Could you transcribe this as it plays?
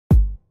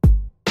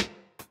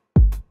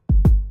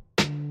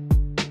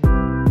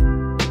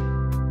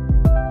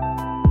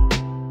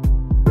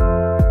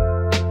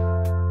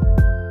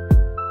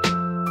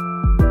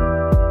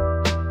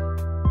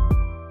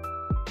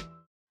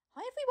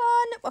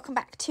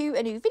to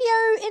a new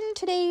video. In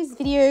today's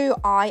video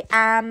I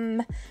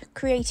am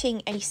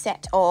creating a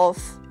set of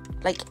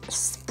like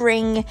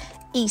spring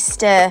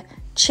Easter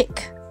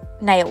chick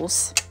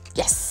nails.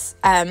 Yes,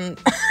 kind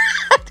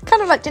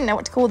of like didn't know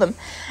what to call them.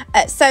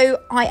 So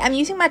I am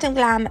using Madam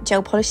Glam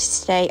gel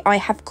polishes today. I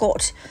have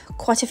got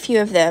quite a few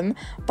of them,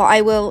 but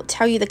I will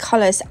tell you the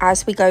colours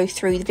as we go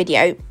through the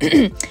video.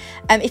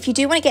 If you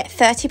do want to get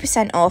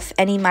 30% off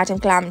any Madam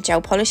Glam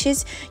gel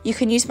polishes, you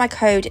can use my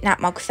code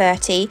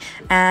NATMUG30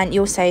 and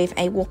you'll save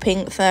a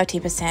whopping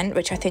 30%,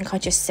 which I think I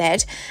just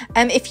said.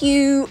 If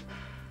you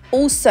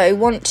also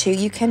want to,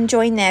 you can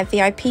join their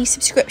VIP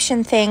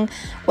subscription thing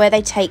where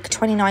they take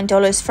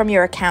 $29 from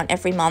your account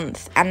every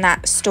month, and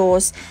that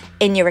stores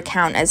in your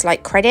account as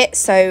like credit.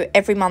 So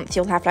every month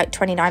you'll have like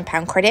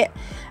 £29 credit,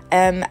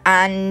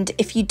 and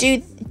if you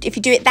do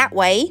it that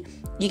way,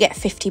 you get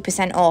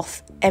 50%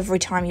 off every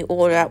time you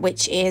order,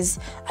 which is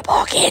a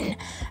bargain.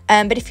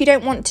 But if you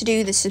don't want to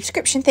do the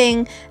subscription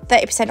thing,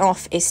 30%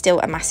 off is still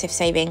a massive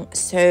saving,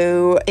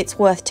 so it's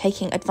worth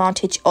taking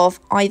advantage of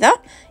either.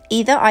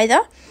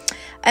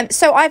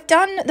 So I've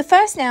done the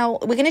first nail.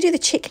 We're going to do the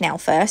chick nail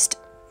first.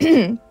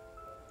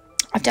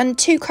 I've done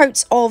 2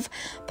 coats of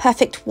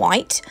perfect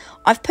white.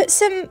 I've put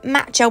some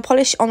matte gel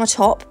polish on the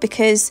top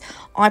because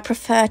I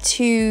prefer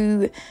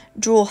to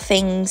draw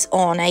things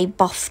on a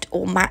buffed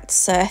or matte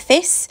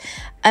surface.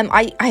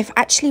 I've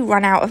actually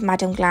run out of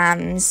Madam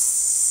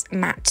Glam's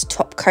matte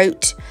top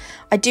coat.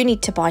 I do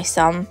need to buy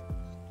some,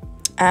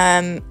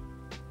 but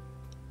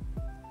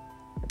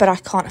I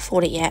can't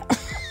afford it yet.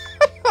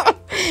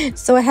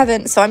 So I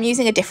haven't, so I'm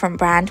using a different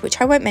brand,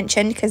 which I won't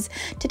mention because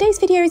today's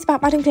video is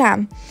about Madam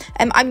Glam.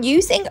 I'm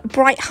using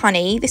Bright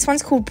Honey. This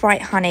one's called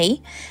Bright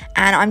Honey,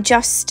 and I'm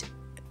just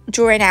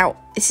drawing out.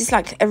 This is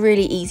like a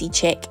really easy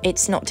chick.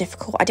 It's not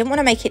difficult. I didn't want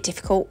to make it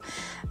difficult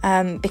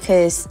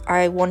because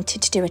I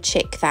wanted to do a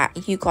chick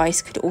that you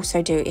guys could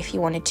also do if you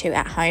wanted to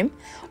at home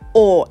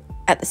or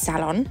at the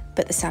salon,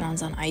 but the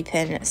salons aren't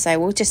open, so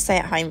we'll just stay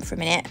at home for a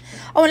minute.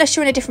 Oh, unless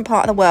you're in a different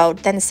part of the world,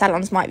 then the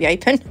salons might be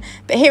open,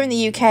 but here in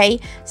the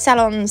UK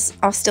salons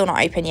are still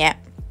not open yet.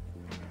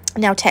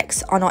 Nail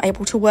techs are not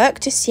able to work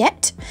just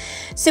yet.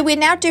 So we're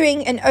now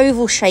doing an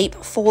oval shape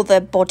for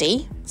the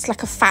body. It's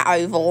like a fat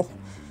oval,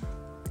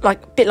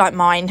 like a bit like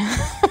mine.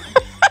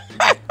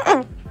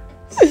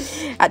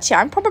 Actually,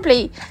 I'm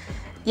probably,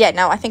 yeah,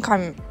 no, I think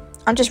I'm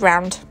just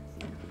round.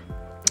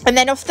 And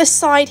then off the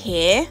side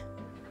here,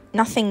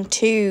 nothing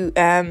too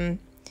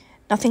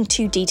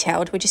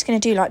detailed. We're just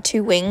going to do like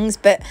 2 wings,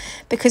 but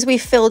because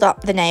we've filled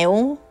up the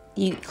nail,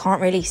 you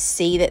can't really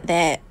see that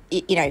they're,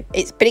 you know,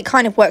 but it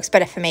kind of works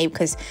better for me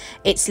because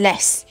it's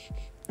less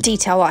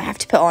detail I have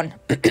to put on.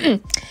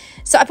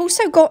 So I've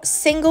also got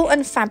Single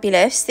and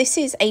Fabulous. This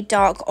is a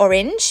dark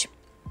orange.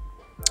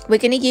 We're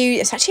going to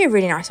use, it's actually a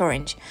really nice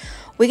orange.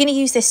 We're going to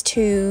use this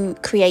to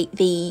create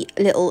the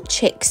little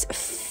chicks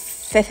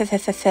I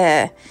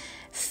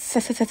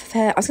was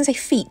going to say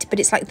feet, but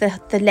it's like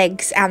the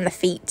legs and the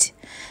feet.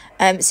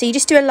 So you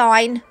just do a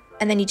line,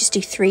 and then you just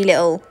do three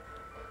little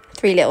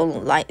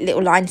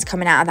lines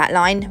coming out of that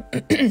line.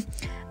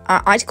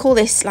 I'd call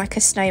this like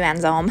a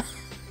snowman's arm,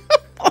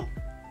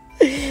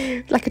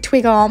 like a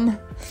twig arm.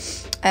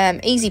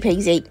 Easy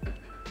peasy.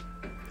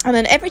 And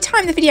then every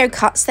time the video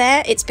cuts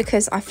there, it's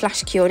because I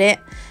flash cured it,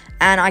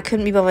 and I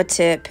couldn't be bothered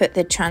to put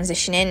the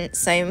transition in.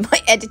 So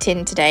my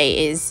editing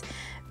today is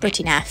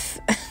pretty naff.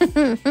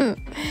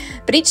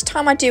 But each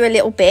time I do a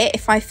little bit,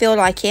 if I feel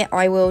like it,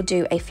 I will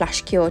do a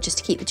flash cure just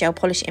to keep the gel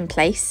polish in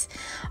place.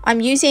 I'm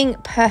using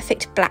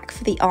Perfect Black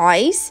for the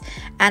eyes,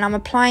 and I'm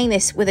applying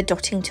this with a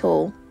dotting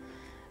tool.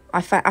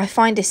 I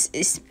find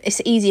it's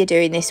easier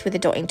doing this with a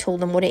dotting tool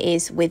than what it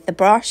is with the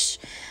brush.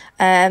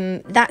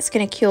 That's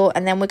going to cure,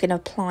 and then we're going to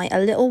apply a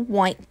little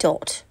white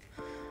dot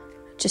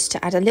just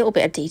to add a little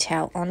bit of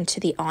detail onto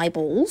the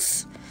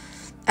eyeballs,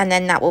 and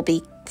then that will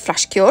be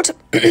flash cured.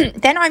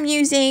 Then I'm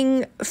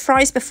using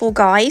Fries Before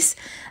Guys.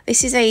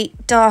 This is a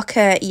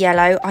darker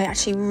yellow. I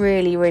actually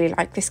really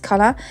like this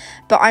color,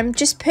 but I'm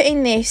just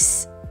putting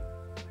this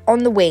on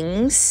the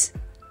wings.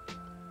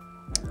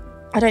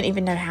 I don't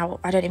even know how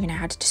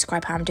to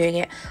describe how I'm doing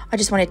it. I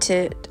just wanted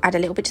to add a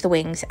little bit to the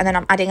wings, and then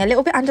I'm adding a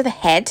little bit under the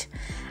head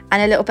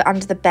and a little bit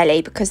under the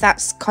belly, because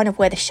that's kind of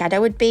where the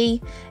shadow would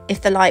be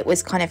if the light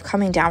was kind of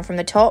coming down from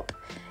the top.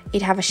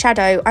 He'd have a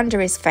shadow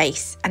under his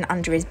face and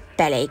under his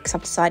belly, because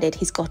I've decided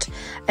he's got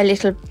a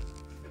little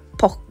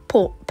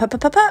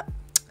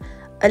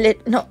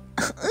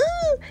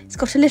he's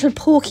got a little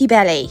porky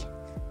belly.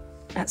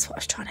 That's what I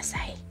was trying to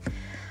say.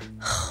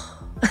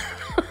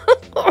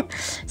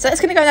 So that's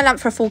going to go in the lamp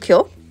for a full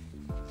cure.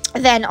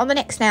 Then on the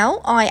next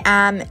nail, I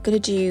am going to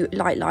do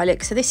Light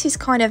Lilac. So this is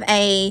kind of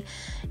a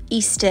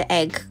Easter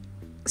egg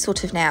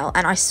sort of nail,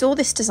 and I saw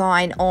this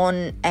design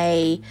on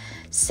a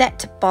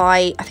set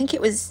by, I think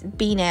it was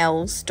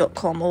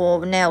bnails.com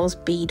or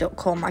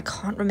nailsb.com, I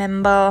can't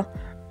remember,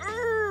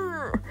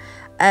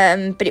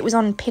 but it was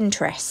on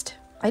Pinterest.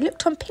 I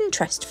looked on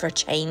Pinterest for a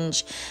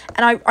change,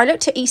 and I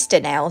looked at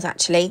Easter nails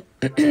actually,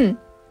 and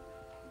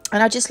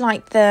I just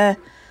like the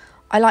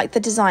I like the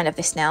design of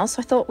this nail, so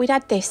I thought we'd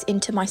add this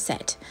into my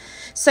set.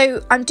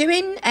 So I'm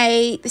doing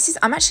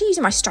I'm actually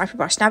using my striper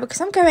brush now because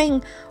I'm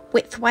going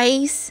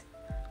widthways.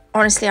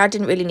 Honestly, I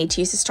didn't really need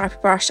to use the striper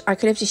brush. I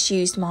could have just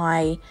used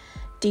my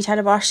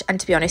detailer brush, and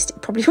to be honest,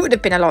 it probably would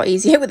have been a lot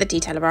easier with a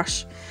detailer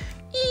brush.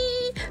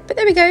 But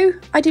there we go.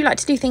 I do like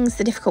to do things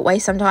the difficult way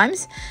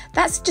sometimes.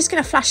 That's just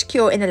going to flash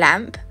cure in the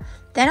lamp.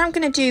 Then I'm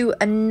going to do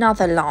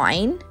another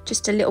line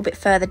just a little bit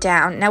further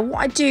down. Now what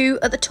I do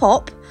at the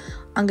top,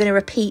 I'm going to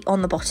repeat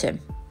on the bottom.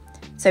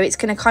 So it's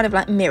going to kind of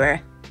like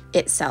mirror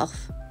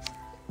itself.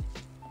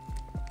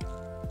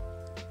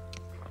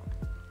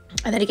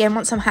 And then again,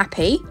 once I'm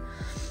happy,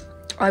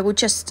 I will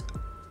just...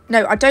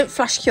 No, I don't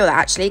flash cure that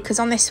actually, because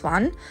on this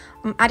one,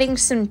 I'm adding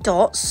some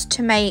dots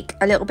to make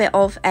a little bit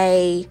of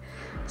a...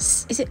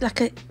 Is it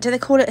like a... Do they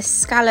call it a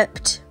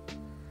scalloped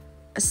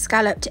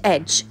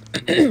edge?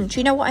 Do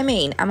you know what I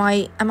mean?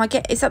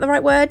 Is that the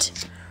right word?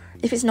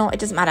 If it's not, it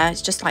doesn't matter.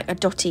 It's just like a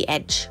dotty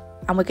edge.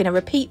 And we're going to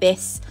repeat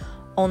this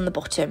on the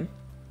bottom.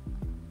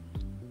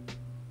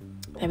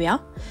 There we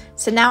are.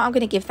 So now I'm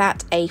going to give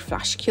that a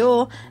flash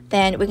cure.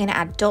 Then we're going to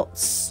add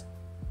dots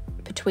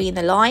between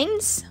the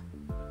lines.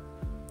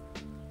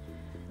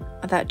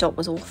 Oh, that dot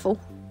was awful.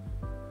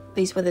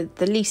 These were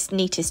the least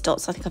neatest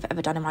dots I think I've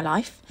ever done in my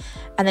life.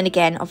 And then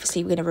again,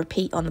 obviously we're going to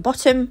repeat on the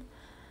bottom.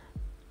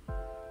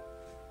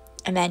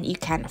 And then you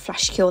can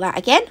flash cure that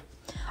again.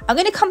 I'm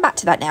going to come back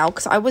to that now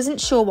because I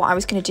wasn't sure what I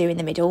was going to do in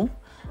the middle.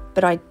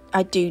 But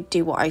I do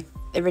what I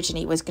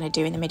originally was going to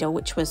do in the middle,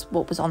 which was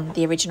what was on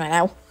the original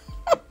nail.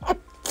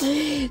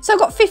 So I've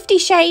got 50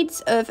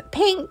 shades of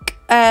pink,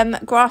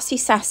 grassy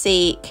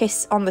sassy,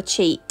 kiss on the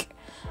cheek,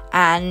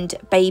 and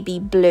baby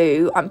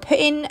blue. I'm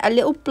putting a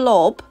little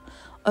blob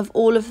of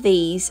all of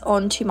these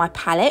onto my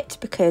palette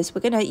because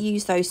we're going to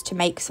use those to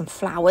make some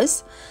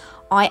flowers.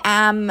 I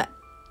am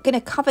going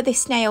to cover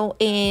this nail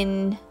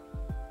in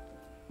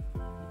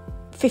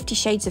 50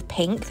 shades of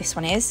pink. This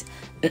one is.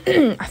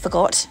 I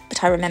forgot,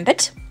 but I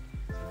remembered.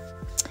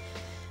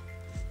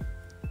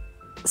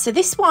 So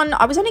this one,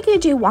 I was only going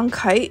to do one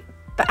coat,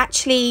 but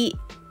actually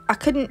I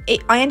couldn't.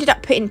 I ended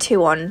up putting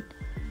two on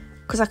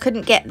because I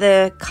couldn't get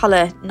the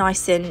colour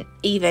nice and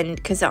even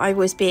because I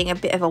was being a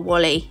bit of a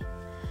wally.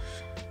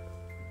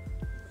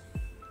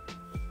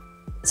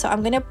 So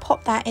I'm going to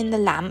pop that in the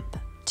lamp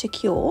to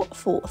cure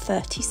for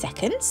 30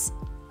 seconds.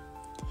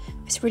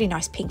 It's a really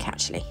nice pink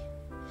actually.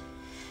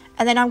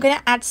 And then I'm going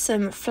to add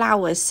some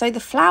flowers. So the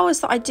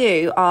flowers that I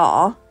do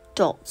are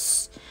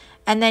dots.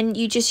 And then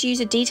you just use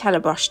a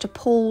detailer brush to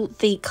pull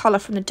the colour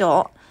from the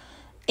dot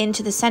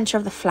into the centre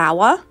of the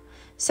flower.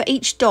 So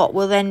each dot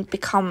will then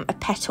become a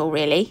petal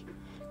really.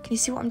 Can you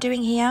see what I'm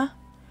doing here?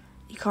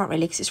 You can't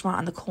really because it's right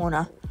on the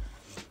corner.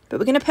 But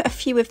we're going to put a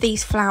few of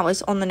these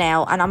flowers on the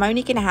nail. And I'm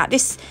only going to have...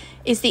 This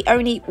is the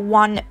only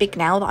one big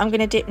nail that I'm going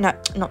to do... No,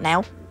 not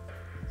nail.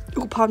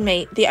 Oh, pardon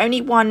me. The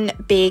only one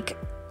big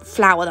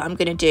flower that I'm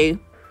going to do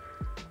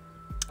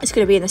is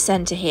going to be in the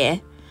centre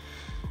here.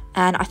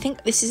 And I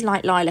think this is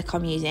like lilac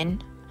I'm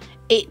using.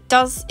 It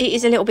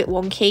is a little bit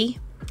wonky.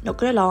 Not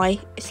going to lie.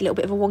 It's a little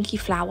bit of a wonky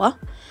flower.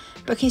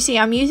 But can you see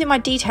I'm using my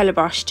detailer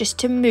brush just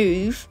to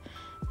move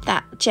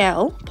that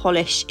gel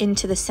polish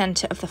into the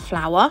centre of the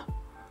flower.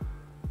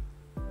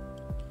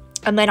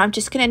 And then I'm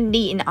just going to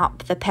neaten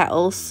up the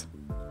petals.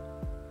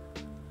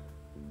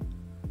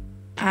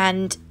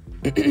 And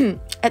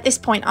at this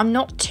point, I'm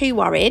not too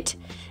worried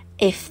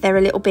if they're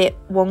a little bit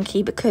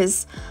wonky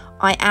because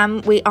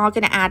we are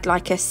going to add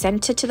like a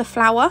centre to the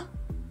flower,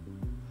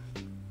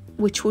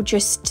 which will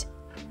just,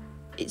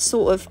 it's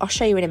sort of, I'll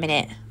show you in a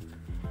minute.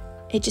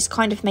 It just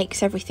kind of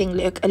makes everything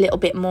look a little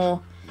bit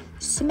more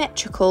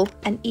symmetrical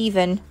and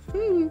even.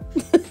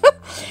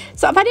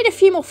 So I've added a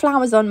few more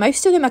flowers on.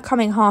 Most of them are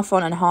coming half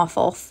on and half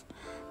off.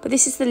 But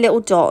this is the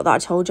little dot that I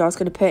told you I was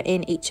going to put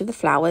in each of the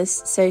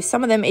flowers. So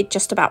some of them it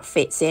just about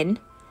fits in.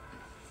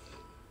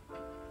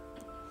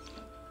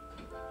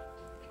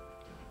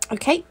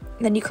 Okay,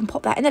 then you can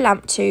pop that in the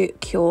lamp to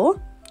cure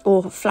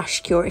or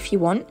flash cure if you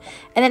want.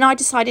 And then I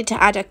decided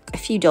to add a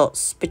few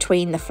dots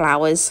between the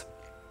flowers.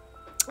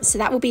 So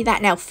that will be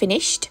that now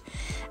finished.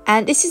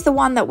 And this is the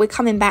one that we're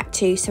coming back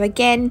to. So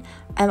again,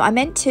 I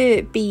meant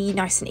to be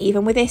nice and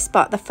even with this,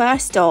 but the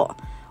first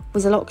dot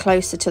was a lot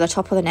closer to the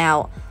top of the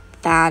nail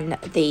than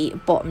the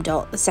bottom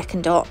dot, the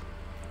second dot.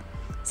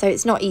 So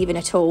it's not even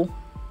at all.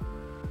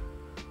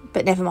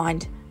 But never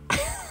mind.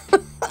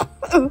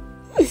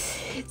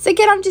 So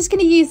again, I'm just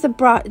going to use the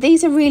brush.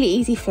 These are really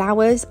easy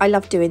flowers. I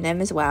love doing them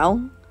as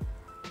well.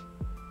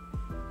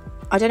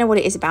 I don't know what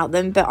it is about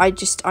them, but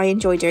I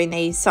enjoy doing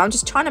these. So I'm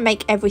just trying to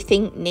make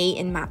everything neat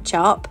and match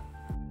up.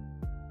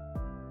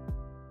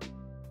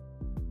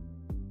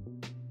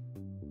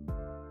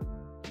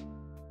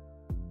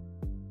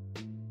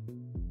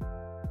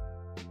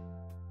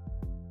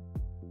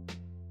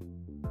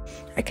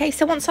 Okay,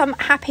 so once I'm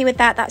happy with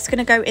that, that's going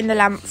to go in the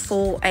lamp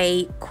for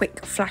a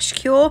quick flash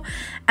cure.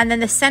 And then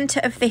the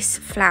centre of this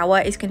flower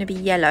is going to be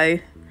yellow.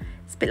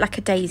 It's a bit like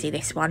a daisy,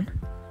 this one.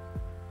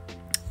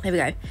 There we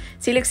go.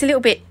 So it looks a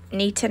little bit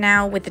neater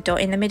now with the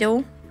dot in the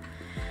middle.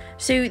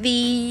 So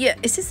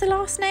is this the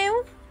last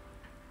nail?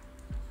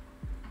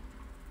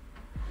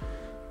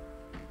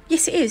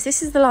 Yes, it is.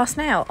 This is the last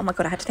nail. Oh my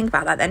God, I had to think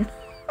about that then.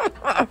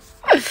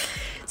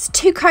 So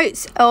 2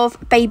 coats of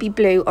baby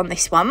blue on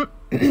this one.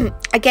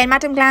 Again,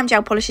 Madam Glam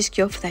gel polish is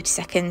cure for 30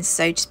 seconds.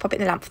 So just pop it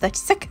in the lamp for 30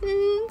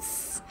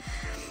 seconds.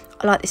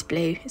 I like this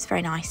blue. It's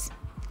very nice.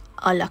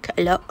 I like it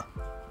a lot.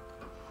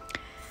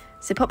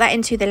 So pop that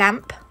into the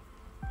lamp.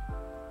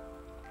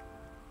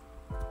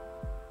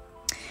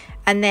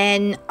 And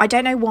then I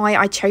don't know why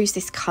I chose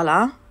this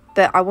colour,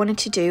 but I wanted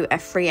to do a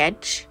free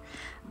edge.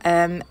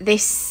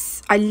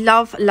 I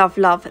love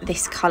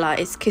this colour.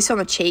 It's Kiss on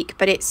the Cheek,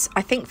 but it's,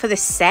 I think for the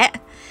set,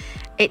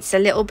 it's a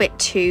little bit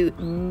too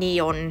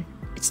neon.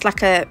 It's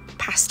like a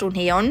pastel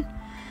neon,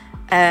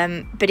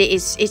 but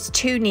it's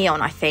too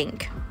neon, I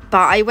think.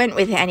 But I went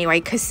with it anyway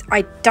because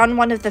I'd done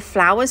one of the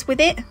flowers with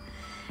it,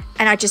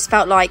 and I just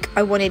felt like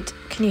I wanted.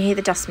 Can you hear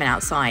the dustman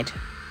outside?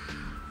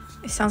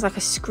 It sounds like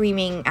a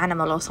screaming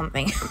animal or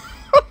something.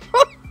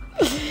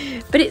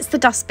 But it's the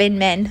dustbin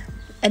men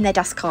and their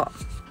dust cart,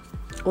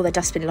 or their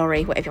dustbin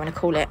lorry, whatever you want to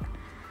call it.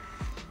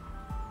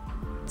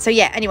 So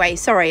yeah, anyway,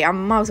 sorry,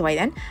 I'm miles away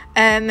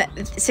then.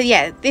 So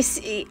yeah,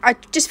 I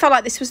just felt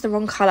like this was the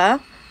wrong colour.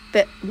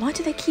 But why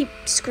do they keep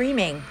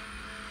screaming?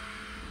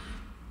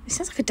 It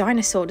sounds like a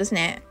dinosaur, doesn't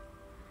it?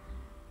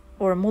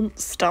 Or a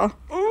monster.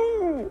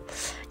 Ooh.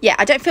 Yeah,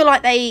 I don't feel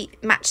like they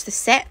match the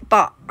set,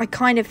 but I'm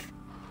going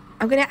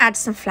to add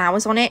some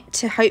flowers on it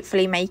to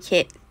hopefully make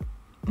it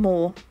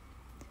more,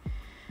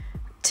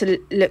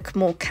 to look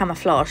more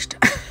camouflaged.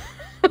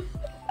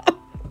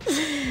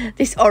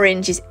 This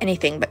orange is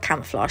anything but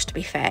camouflage, to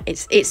be fair.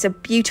 It's a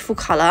beautiful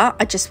colour.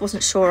 I just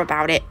wasn't sure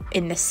about it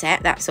in this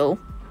set, that's all.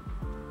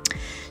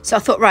 So I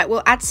thought, right,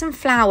 we'll add some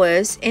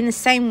flowers in the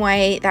same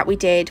way that we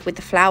did with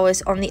the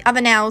flowers on the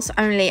other nails,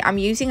 only I'm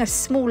using a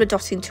smaller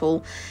dotting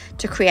tool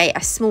to create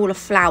a smaller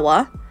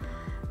flower.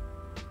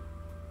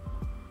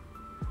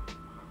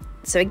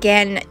 So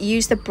again,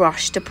 use the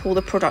brush to pull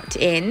the product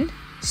in.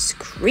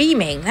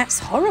 Screaming, that's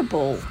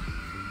horrible.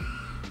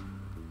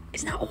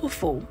 Isn't that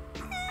awful?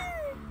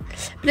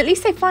 But at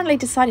least they finally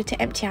decided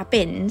to empty our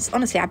bins.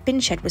 Honestly, our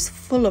bin shed was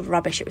full of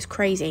rubbish. It was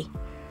crazy.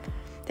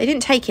 They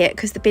didn't take it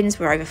because the bins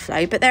were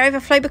overflow, but they're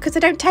overflow because they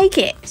don't take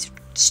it. It's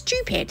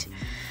stupid.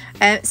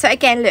 So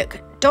again, look,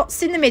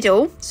 dots in the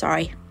middle.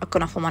 Sorry, I've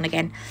gone off on one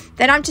again.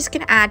 Then I'm just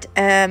going to add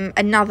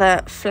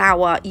another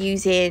flower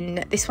using,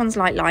 this one's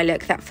like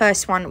lilac. That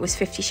first one was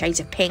 50 Shades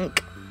of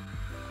Pink.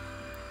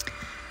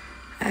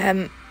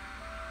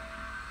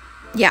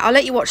 Yeah, I'll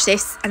let you watch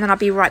this and then I'll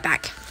be right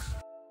back.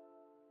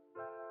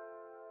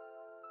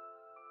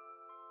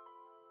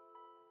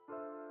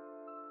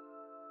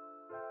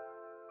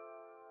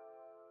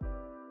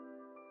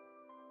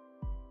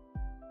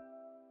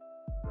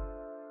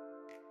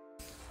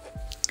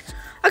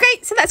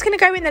 Okay, so that's going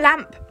to go in the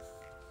lamp.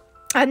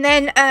 And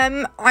then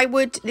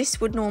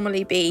this would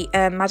normally be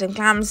Madam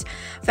Glam's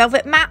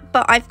Velvet Matte,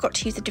 but I've got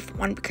to use a different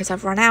one because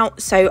I've run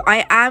out. So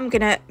I am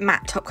going to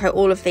matte top coat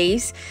all of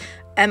these.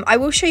 I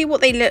will show you what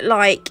they look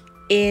like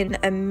in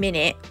a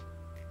minute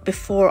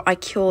before I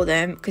cure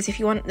them, because if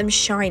you want them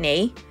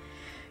shiny,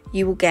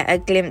 you will get a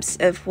glimpse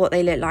of what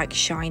they look like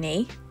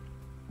shiny.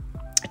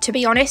 To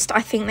be honest,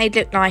 I think they'd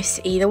look nice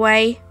either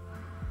way.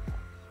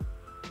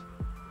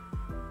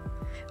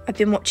 I've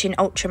been watching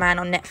Ultraman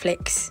on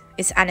Netflix.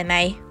 It's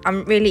anime.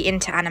 I'm really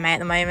into anime at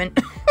the moment.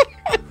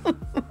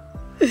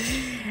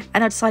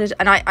 And I decided,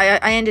 and I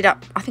ended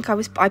up,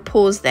 I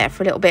paused there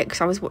for a little bit because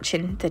I was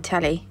watching the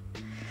telly.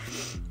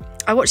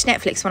 I watch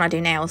Netflix when I do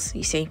nails,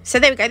 you see. So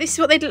there we go. This is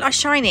what they look like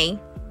shiny.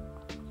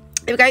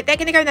 There we go. They're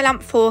going to go in the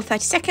lamp for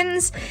 30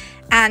 seconds.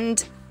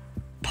 And,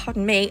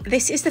 pardon me,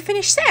 this is the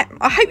finished set.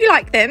 I hope you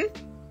like them.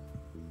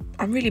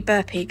 I'm really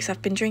burpy because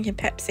I've been drinking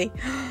Pepsi.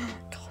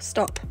 God,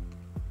 stop.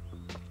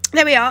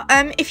 There we are.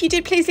 If you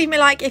did, please leave me a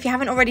like. If you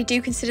haven't already, do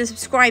consider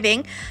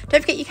subscribing. Don't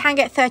forget you can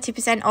get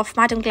 30% off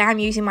Madam Glam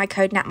using my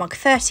code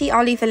NatMug30.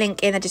 I'll leave the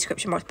link in the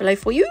description box below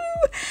for you.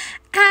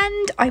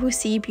 And I will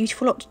see you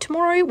beautiful lot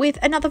tomorrow with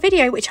another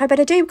video, which I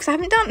better do because I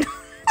haven't done.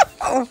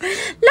 Love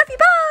you,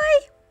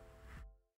 bye!